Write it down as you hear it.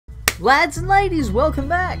Lads and ladies, welcome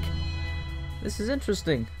back! This is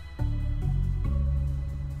interesting.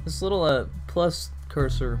 This little plus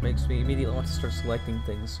cursor makes me immediately want to start selecting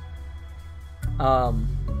things.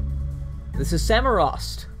 This is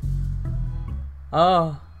Samorost.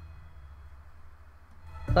 Oh.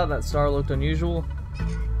 I thought that star looked unusual.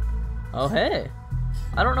 Oh, hey.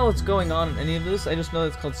 I don't know what's going on in any of this. I just know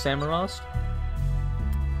it's called Samorost.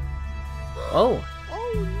 Oh.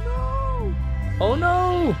 Oh no! Oh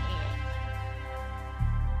no!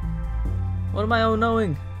 What am I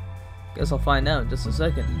oh-knowing? Guess I'll find out in just a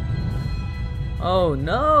second. Oh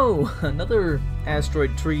no! Another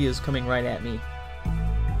asteroid tree is coming right at me.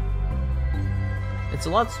 It's a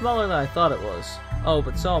lot smaller than I thought it was. Oh,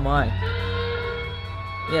 but so am I.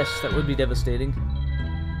 Yes, that would be devastating.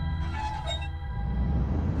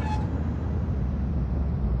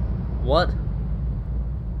 What?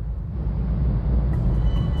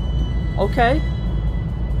 Okay.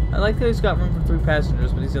 I like that he's got room for 3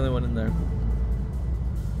 passengers, but he's the only one in there.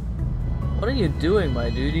 What are you doing, my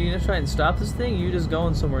dude? Are you gonna try and stop this thing? Or are you just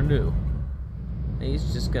going somewhere new?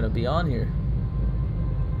 He's just gonna be on here.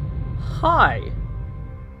 Hi!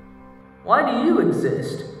 Why do you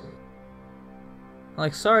exist?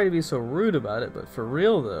 Like, sorry to be so rude about it, but for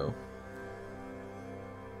real though.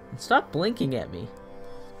 And stop blinking at me.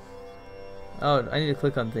 Oh, I need to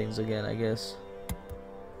click on things again, I guess.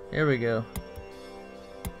 Here we go.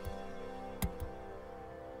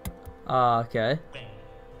 Okay.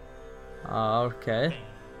 Okay.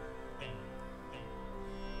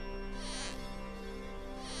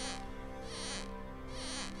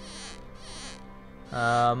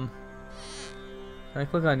 Can I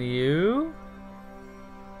click on you?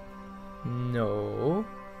 No.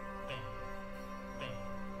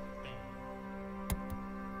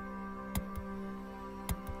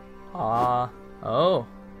 Oh.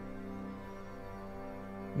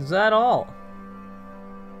 Is that all?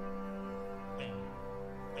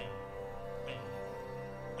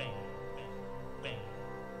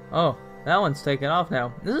 Oh, that one's taken off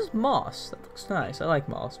now. This is moss. That looks nice. I like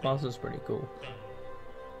moss. Moss is pretty cool.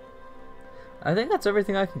 I think that's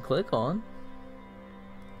everything I can click on.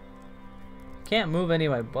 Can't move any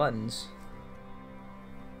of my buttons.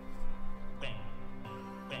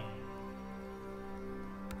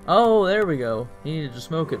 Oh, there we go. You needed to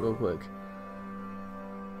smoke it real quick.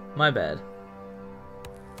 My bad.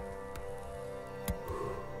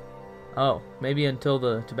 Oh, maybe until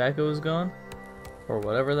the tobacco is gone? Or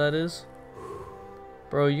whatever that is.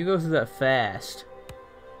 Bro, you go through that fast.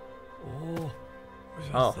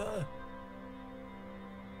 Oh.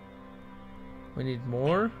 We need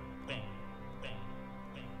more?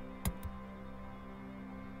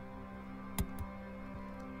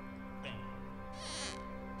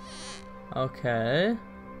 Okay.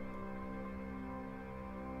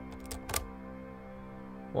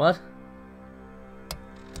 What?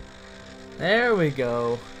 There we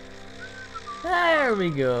go. There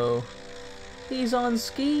we go. He's on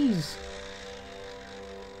skis.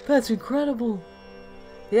 That's incredible.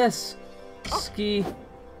 Yes. Ski.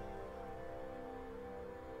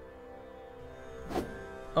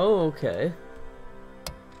 Oh, okay.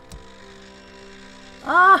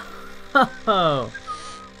 Ah! Oh.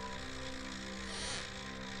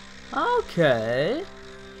 Okay.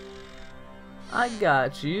 I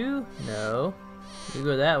got you. No. You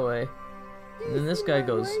go that way. And then this guy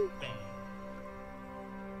goes.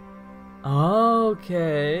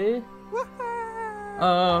 Okay.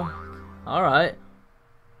 Alright.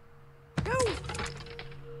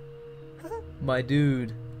 My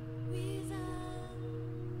dude.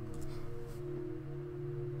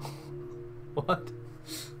 What?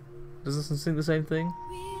 Does this sing the same thing?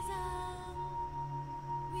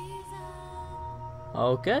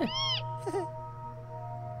 Okay.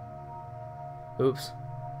 Oops.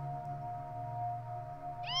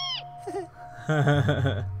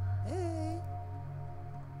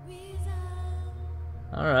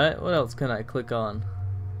 Alright, what else can I click on?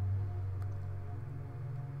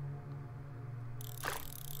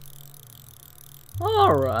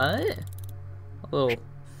 Alright. A little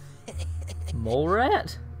mole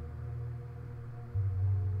rat?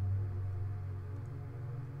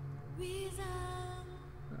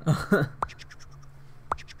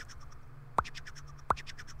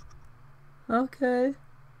 Okay.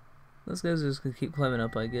 Those guys are just gonna keep climbing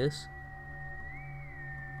up, I guess.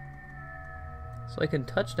 So I can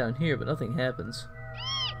touch down here, but nothing happens.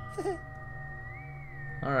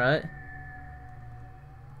 Alright.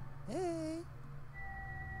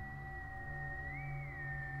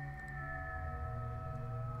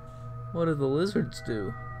 What do the lizards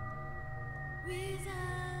do?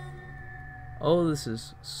 Oh, this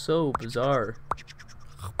is so bizarre.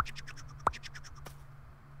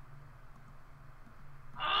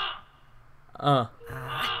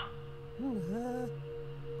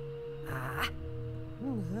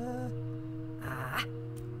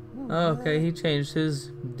 Okay, he changed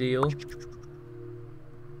his deal.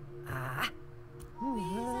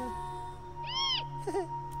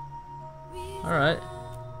 Alright.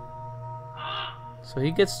 So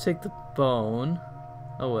he gets to take the bone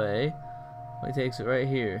away. He takes it right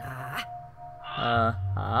here.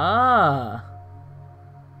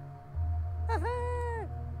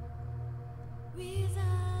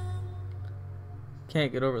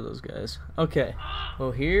 Can't get over those guys. Okay.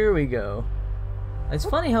 Well, here we go. It's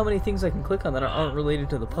funny how many things I can click on that aren't related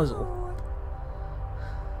to the puzzle.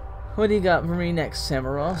 What do you got for me next,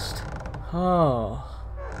 Samorost? Oh.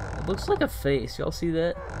 It looks like a face. Y'all see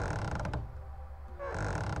that?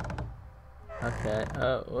 Okay.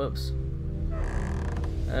 Oh, whoops.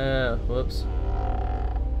 Whoops.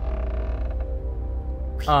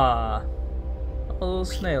 Ah. A little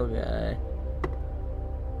snail guy.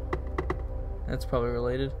 That's probably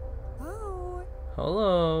related.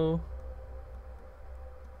 Hello.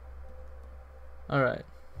 Alright.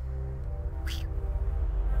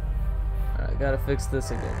 Alright, gotta fix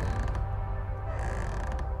this again.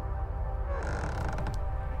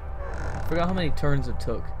 I forgot how many turns it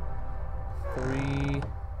took. 3,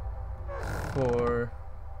 4.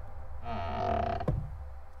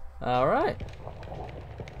 Alright.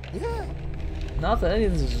 Yeah. Not that any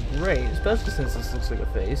of this is great, especially since this looks like a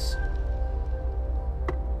face.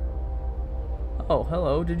 Oh,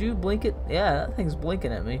 hello. Did you blink it? Yeah, that thing's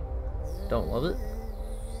blinking at me. Don't love it.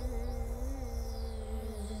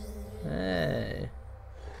 Hey.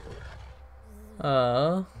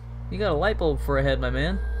 You got a light bulb for a head, my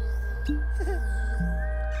man.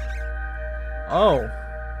 Oh.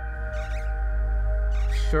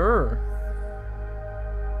 Sure.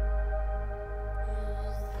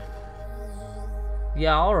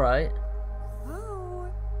 Yeah, alright.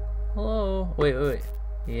 Hello. Wait.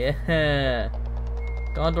 Yeah.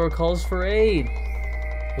 Gondor calls for aid.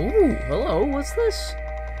 Ooh, hello, what's this?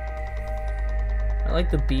 I like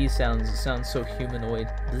the bee sounds. It sounds so humanoid.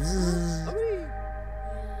 Bzzz.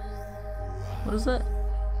 What is that?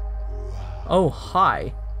 Oh,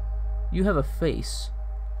 hi. You have a face.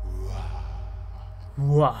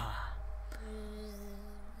 Wah.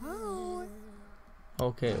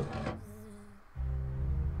 Okay.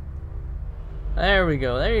 There we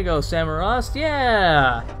go. There you go, Samorost.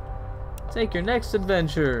 Yeah! Take your next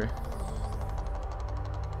adventure.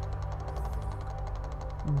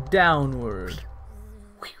 Downward.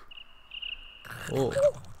 Oh.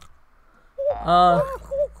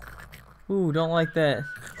 Ooh, don't like that.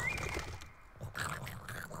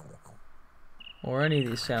 Or any of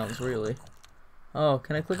these sounds, really. Oh,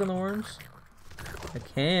 can I click on the worms? I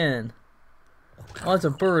can. Oh, it's a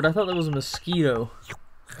bird. I thought that was a mosquito.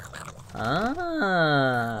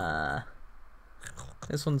 Ah.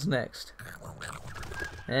 This one's next.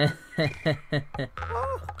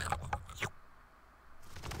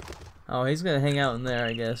 Oh, he's gonna hang out in there,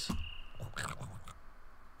 I guess.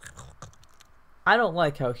 I don't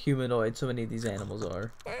like how humanoid so many of these animals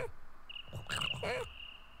are.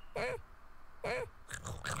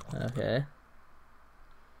 Okay.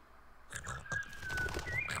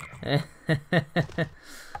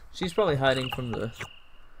 She's probably hiding from the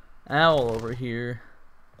owl over here.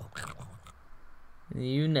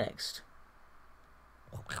 You next.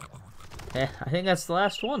 I think that's the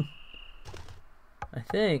last one. I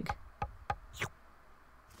think.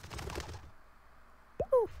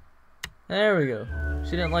 There we go.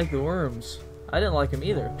 She didn't like the worms. I didn't like them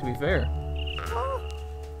either, to be fair.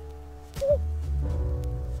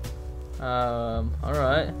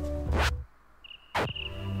 Alright.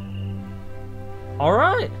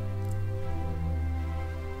 Alright!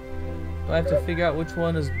 Do I have to figure out which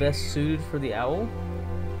one is best suited for the owl?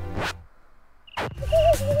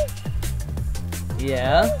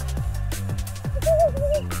 Yeah.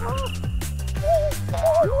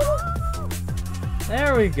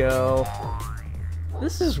 There we go.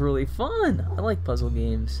 This is really fun. I like puzzle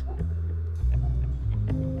games.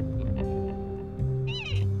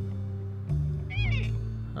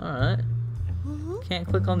 Alright. Can't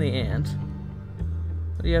click on the ant.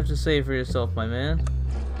 What do you have to say for yourself, my man?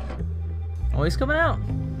 Oh, he's coming out.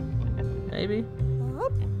 Maybe.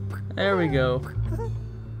 There we go.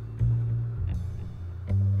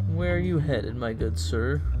 Where are you headed, my good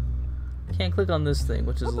sir? Can't click on this thing,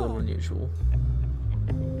 which is a little unusual.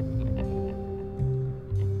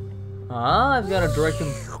 Ah, I've got to direct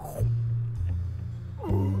him.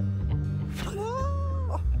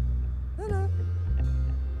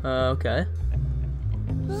 Okay.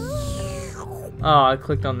 Oh, I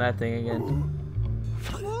clicked on that thing again.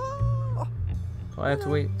 Oh, I have to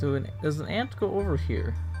wait to does an ant go over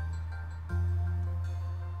here?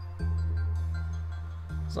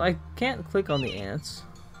 So I can't click on the ants.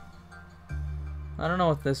 I don't know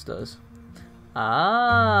what this does.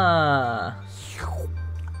 Ah.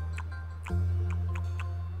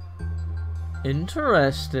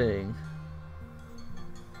 Interesting.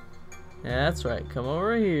 Yeah, that's right. Come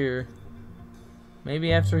over here.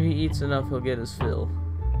 Maybe after he eats enough, he'll get his fill.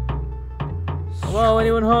 Hello,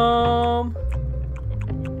 anyone home?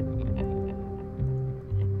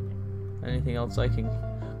 Anything else I can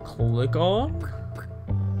click on?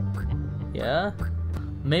 Yeah?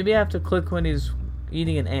 Maybe I have to click when he's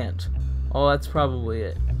eating an ant. Oh, that's probably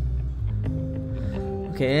it.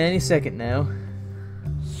 Okay, any second now.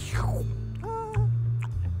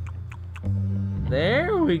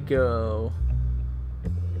 There we go.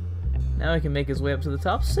 Now he can make his way up to the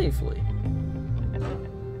top safely.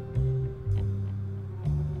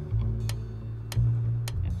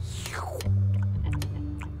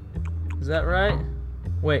 Is that right?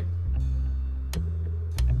 Wait.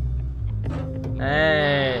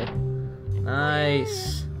 Hey.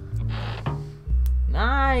 Nice.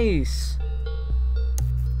 Nice.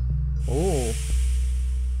 Oh.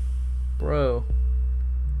 Bro.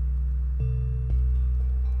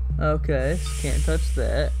 Okay, can't touch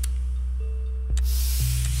that.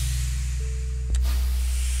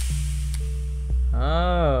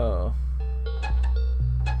 Oh.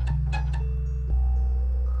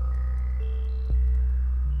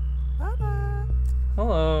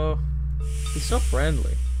 Hello. He's so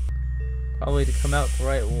friendly. Probably to come out the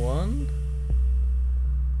right one.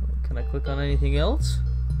 Can I click on anything else?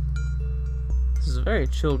 This is a very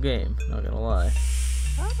chill game, not gonna lie.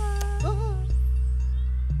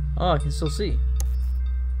 Oh, I can still see.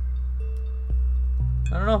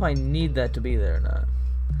 I don't know if I need that to be there or not.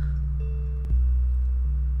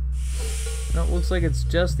 No, it looks like it's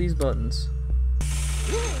just these buttons.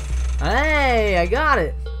 Hey, I got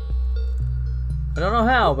it! I don't know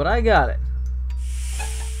how, but I got it.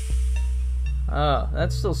 Oh,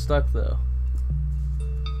 that's still stuck though.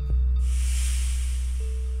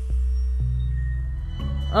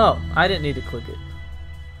 Oh, I didn't need to click it.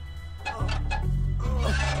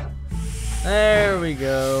 There we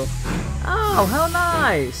go. Oh, how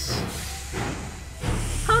nice!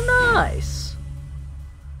 How nice!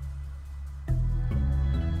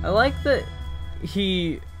 I like that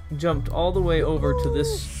he jumped all the way over to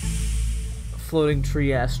this floating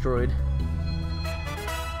tree asteroid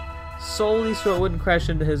solely so it wouldn't crash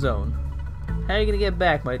into his own. How are you gonna get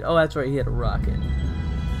back, mate? Oh, that's right, he had a rocket.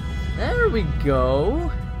 There we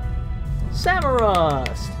go!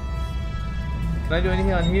 Samorost! Can I do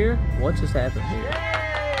anything on here? What just happened here?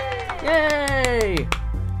 Yay!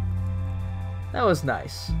 That was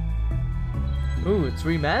nice. Ooh, it's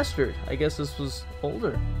remastered. I guess this was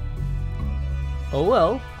older. Oh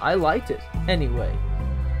well, I liked it. Anyway.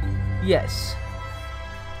 Yes.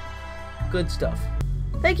 Good stuff.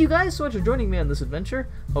 Thank you guys so much for joining me on this adventure.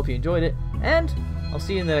 Hope you enjoyed it, and I'll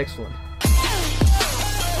see you in the next one.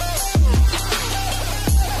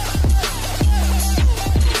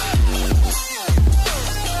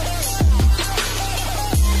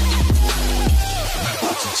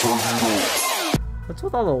 What's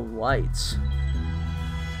with all the lights?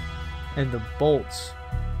 And the bolts?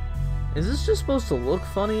 Is this just supposed to look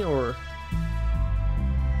funny, or...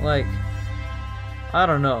 like... I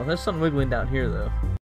don't know. There's something wiggling down here, though.